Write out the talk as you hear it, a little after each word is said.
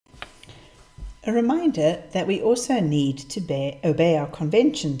A reminder that we also need to obey our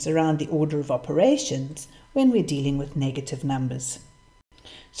conventions around the order of operations when we're dealing with negative numbers.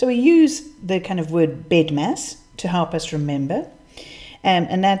 So we use the kind of word BEDMAS to help us remember,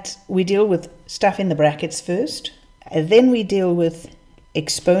 and that we deal with stuff in the brackets first, and then we deal with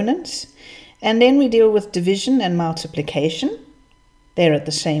exponents, and then we deal with division and multiplication. They're at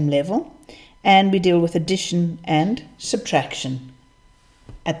the same level, and we deal with addition and subtraction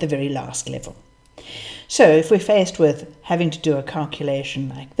at the very last level. So if we're faced with having to do a calculation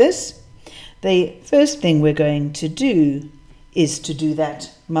like this, the first thing we're going to do is to do that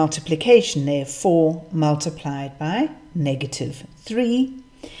multiplication there, 4 multiplied by -3.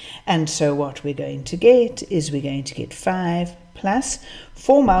 And so what we're going to get is we're going to get 5 plus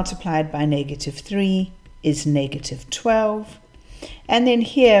 4 multiplied by -3 is -12. And then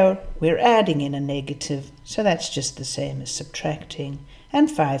here we're adding in a negative, so that's just the same as subtracting. And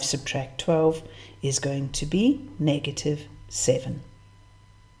 5 subtract 12 is going to be -7.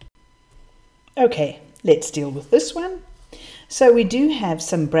 Okay, let's deal with this one. So we do have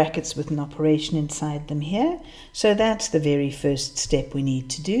some brackets with an operation inside them here. So that's the very first step we need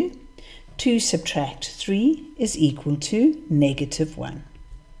to do. 2 subtract 3 is equal to -1.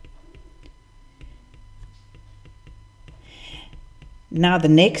 Now the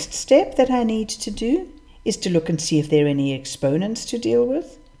next step that I need to do is to look and see if there are any exponents to deal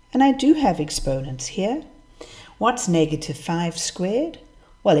with. And I do have exponents here. What's -5 squared?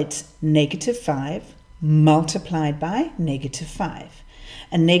 Well, it's -5 multiplied by -5.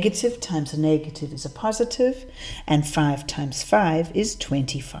 A negative times a negative is a positive, and 5 times 5 is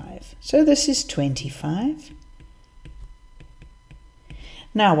 25. So this is 25.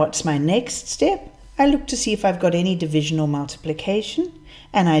 Now what's my next step? I look to see if I've got any division or multiplication,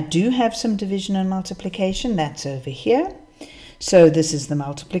 and I do have some division and multiplication. That's over here. So this is the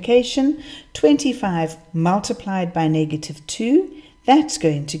multiplication. 25 multiplied by -2, that's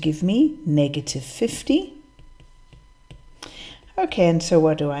going to give me -50. Okay, and so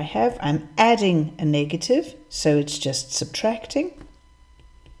what do I have? I'm adding a negative, so it's just subtracting.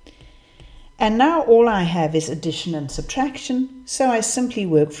 And now all I have is addition and subtraction, so I simply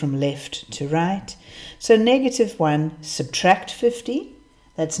work from left to right. So -1 subtract 50,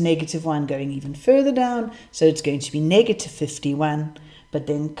 that's -1 going even further down, so it's going to be -51, but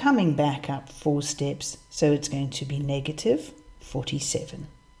then coming back up 4 steps, so it's going to be -47.